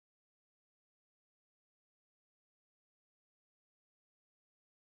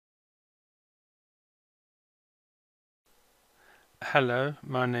Hello,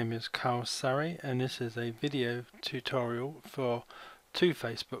 my name is Carl Surrey and this is a video tutorial for two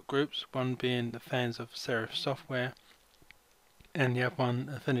Facebook groups, one being the fans of Serif software and the other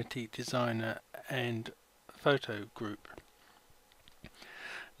one Affinity Designer and Photo group.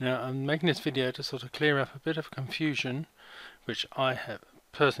 Now I'm making this video to sort of clear up a bit of confusion which I have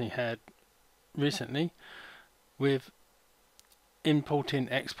personally had recently with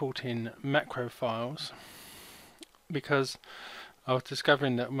exporting macro files, because I was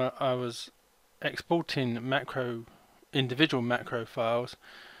discovering that when I was exporting individual macro files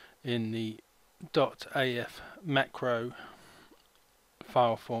in the .afmacro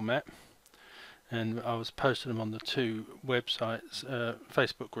file format, and I was posting them on the two websites,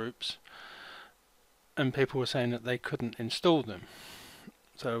 Facebook groups, and people were saying that they couldn't install them.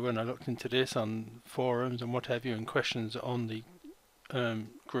 So when I looked into this on forums and what have you, and questions on the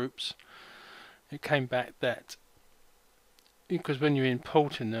groups, it came back that because when you're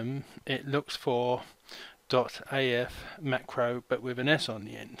importing them, it looks for .afmacro but with an S on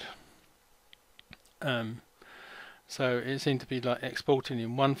the end. So it seemed to be like exporting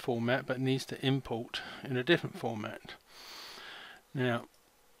in one format but needs to import in a different format. Now,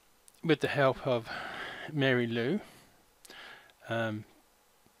 with the help of Mary Lou, I've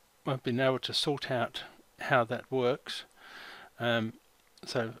been able to sort out how that works.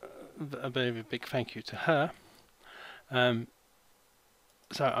 So a very big thank you to her.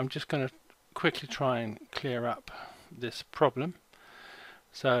 So I'm just going to quickly try and clear up this problem.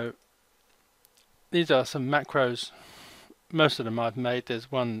 So these are some macros. Most of them I've made.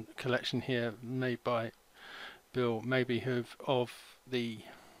 There's one collection here made by Bill Maybe of the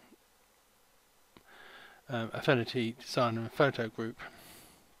Affinity Designer and Photo group.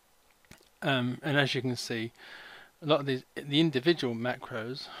 And as you can see, a lot of the individual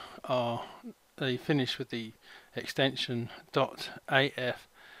macros they finish with the extension .afmacro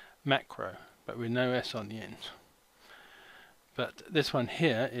but with no S on the end. But this one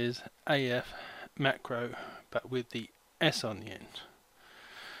here is afmacro but with the S on the end.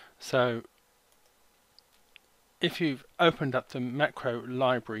 So if you've opened up the macro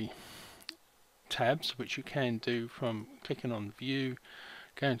library tabs, which you can do from clicking on View,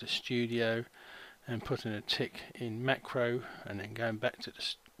 going to Studio and putting a tick in macro, and then going back to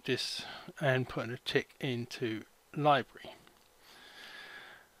this and putting a tick into library.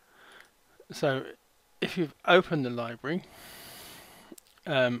 So if you've opened the library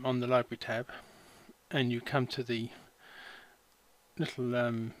on the library tab and you come to the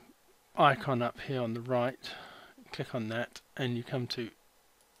little icon up here on the right, click on that and you come to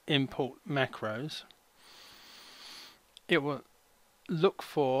import macros, it will look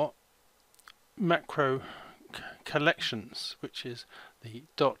for macro collections, which is the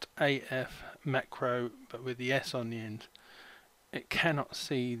 .afmacro but with the S on the end. It cannot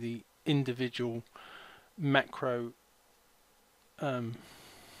see the individual macro, the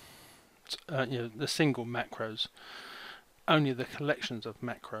single macros, only the collections of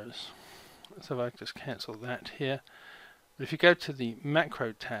macros. So if I just cancel that here. But if you go to the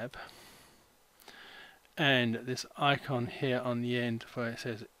macro tab and this icon here on the end where it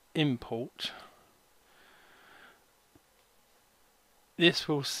says import, this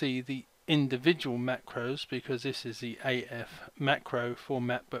will see the individual macros because this is the afmacro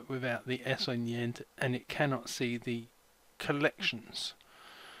format but without the S on the end, and it cannot see the collections.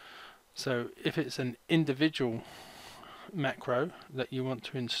 So if it's an individual macro that you want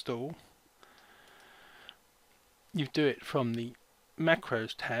to install, you do it from the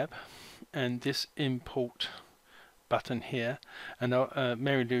macros tab and this import button here. And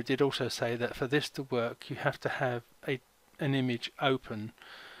Mary Lou did also say that for this to work you have to have an image open.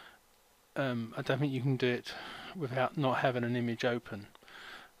 I don't think you can do it without not having an image open.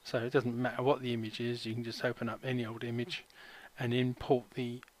 So it doesn't matter what the image is, you can just open up any old image and import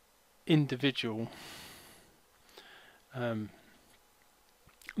the individual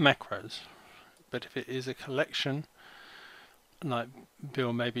macros. But if it is a collection like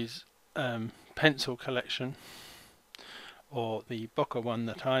Bill Maybe's pencil collection or the Boca one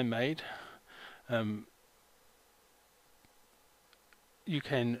that I made, you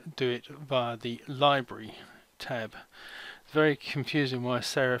can do it via the library tab. It's very confusing why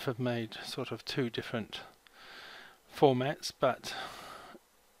Serif have made sort of two different formats, but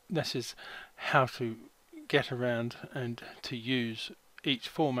this is how to get around and to use each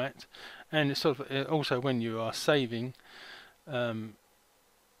format. And it's sort of also when you are saving a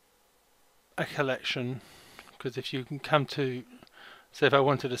collection, because if you can come to, so if I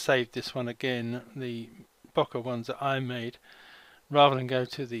wanted to save this one again, the Boca ones that I made, rather than go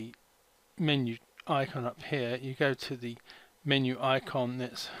to the menu icon up here, you go to the menu icon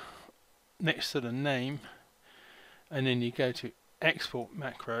that's next to the name, and then you go to export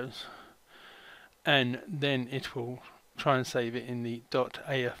macros, and then it will try and save it in the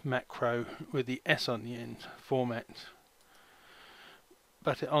 .afmacro with the S on the end format.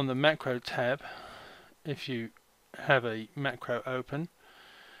 But on the macro tab, if you have a macro open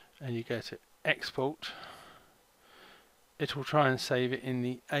and you go to export, it will try and save it in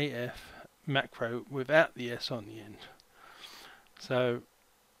the AF macro without the S on the end. So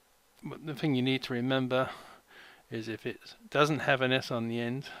the thing you need to remember is if it doesn't have an S on the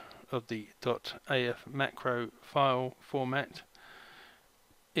end of the .afmacro file format,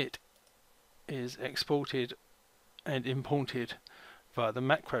 it is exported and imported via the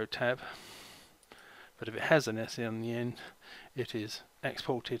macro tab. But if it has an S on the end, it is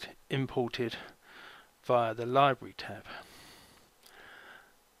exported, imported via the library tab.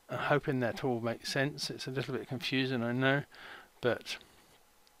 I'm hoping that all makes sense. It's a little bit confusing, I know, but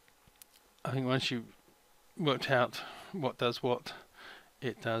I think once you've worked out what does what,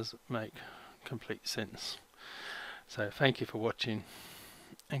 it does make complete sense. So thank you for watching,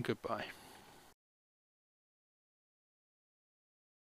 and goodbye.